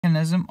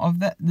mechanism of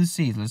the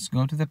disease. Let's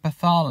go to the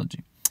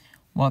pathology.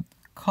 What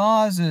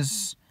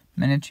causes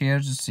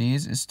Ménètrier's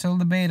disease is still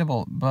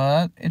debatable,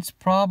 but it's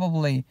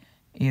probably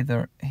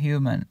either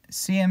human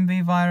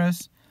CMV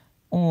virus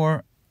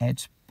or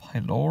H.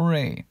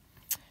 pylori.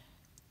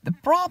 The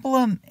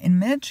problem in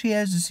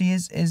Ménètrier's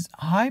disease is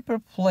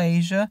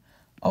hyperplasia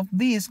of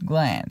these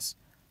glands,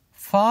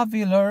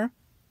 foveolar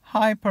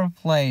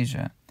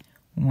hyperplasia.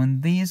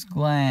 When these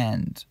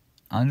glands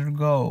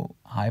undergo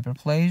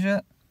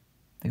hyperplasia,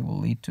 they will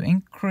lead to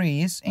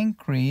increase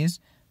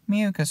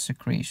mucus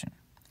secretion.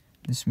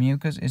 This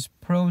mucus is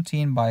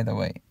protein, by the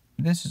way.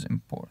 This is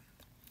important.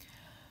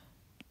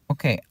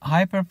 Okay,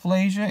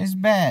 hyperplasia is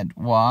bad.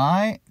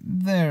 Why?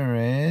 There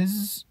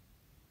is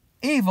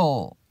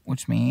evil,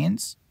 which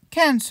means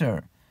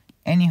cancer.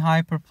 Any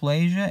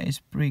hyperplasia is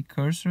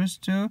precursors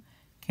to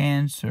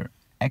cancer,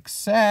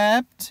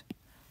 except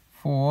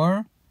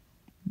for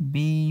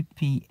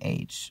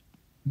BPH.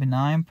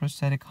 Benign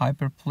prostatic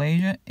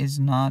hyperplasia is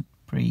not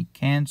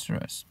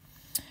precancerous.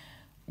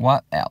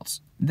 What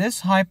else?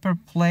 This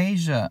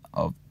hyperplasia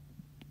of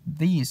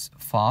these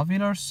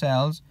foveolar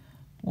cells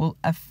will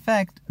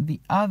affect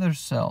the other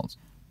cells,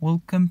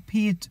 will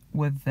compete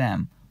with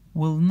them,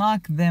 will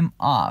knock them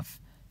off,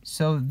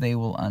 so they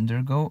will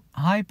undergo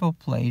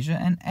hypoplasia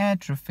and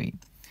atrophy.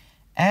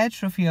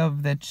 Atrophy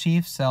of the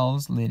chief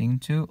cells leading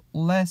to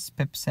less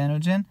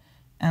pepsinogen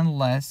and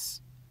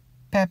less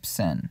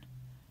pepsin.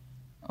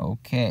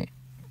 Okay,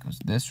 because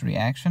this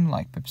reaction,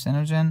 like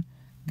pepsinogen,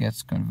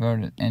 gets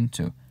converted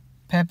into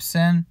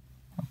pepsin.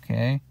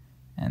 Okay,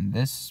 and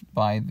this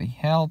by the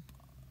help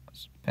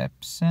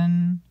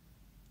pepsin,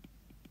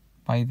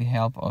 by the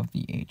help of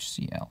the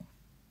HCl,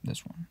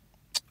 this one.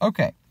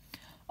 Okay,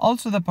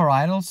 also the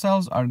parietal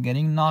cells are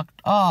getting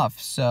knocked off,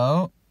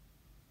 so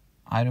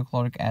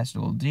hydrochloric acid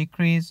will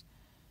decrease,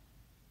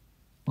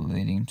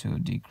 leading to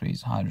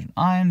decreased hydrogen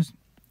ions,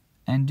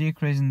 and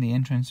decrease in the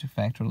intrinsic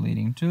factor,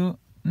 leading to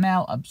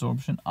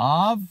malabsorption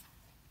of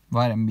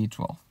vitamin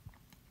B12.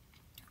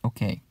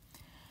 Okay.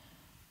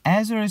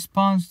 As a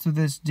response to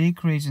this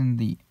decrease in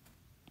the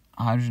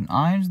hydrogen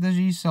ions, the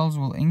G cells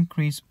will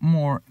increase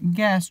more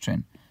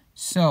gastrin.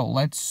 So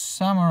let's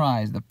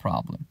summarize the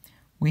problem.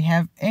 We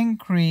have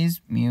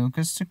increased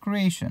mucus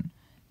secretion,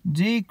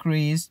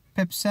 decreased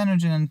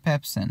pepsinogen and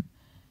pepsin,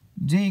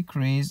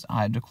 decreased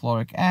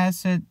hydrochloric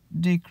acid,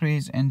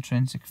 decreased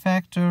intrinsic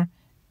factor,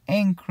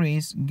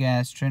 increased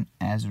gastrin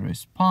as a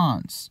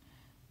response.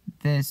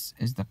 This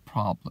is the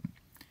problem.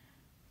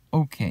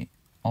 Okay,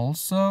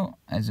 also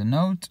as a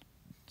note,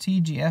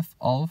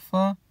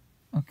 TGF-alpha,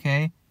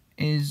 okay,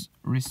 is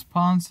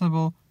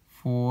responsible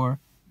for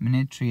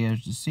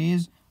Ménètrier's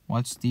disease.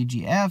 What's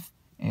TGF?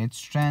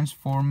 It's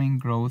transforming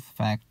growth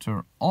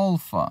factor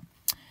alpha.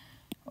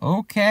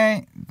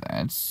 Okay,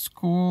 that's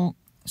cool.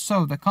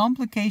 So the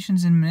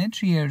complications in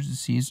Ménètrier's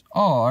disease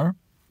are,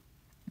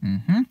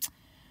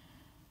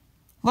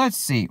 let's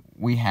see,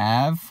 we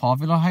have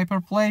foveolar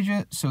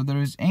hyperplasia, so there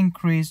is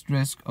increased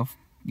risk of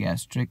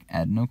gastric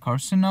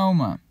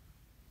adenocarcinoma.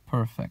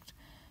 Perfect.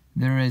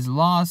 There is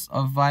loss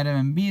of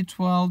vitamin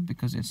B12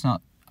 because it's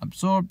not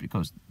absorbed,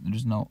 because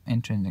there's no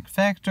intrinsic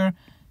factor.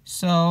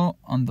 So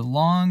on the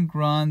long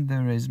run,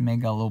 there is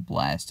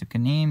megaloblastic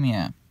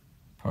anemia.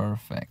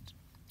 Perfect.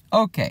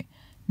 Okay,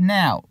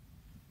 now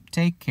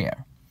take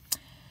care.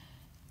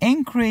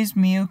 Increased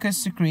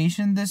mucus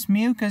secretion. This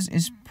mucus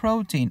is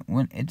protein.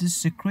 When it is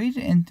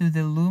secreted into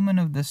the lumen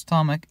of the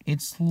stomach,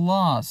 it's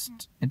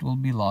lost. It will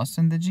be lost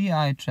in the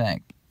GI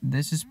tract.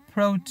 This is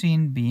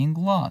protein being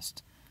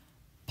lost.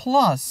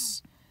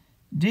 Plus,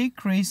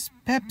 decreased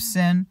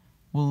pepsin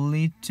will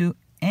lead to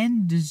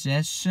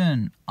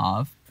indigestion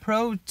of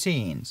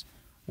proteins,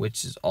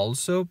 which is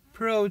also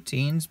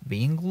proteins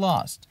being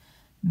lost.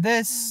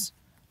 This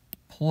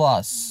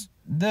plus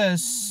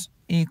this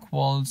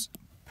equals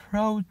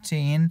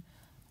protein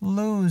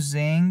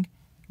losing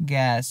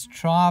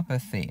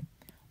gastropathy.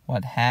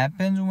 What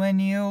happens when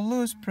you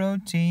lose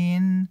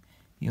protein?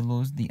 You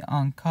lose the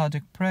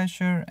oncotic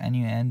pressure and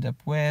you end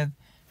up with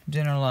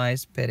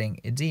generalized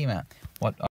pitting edema. What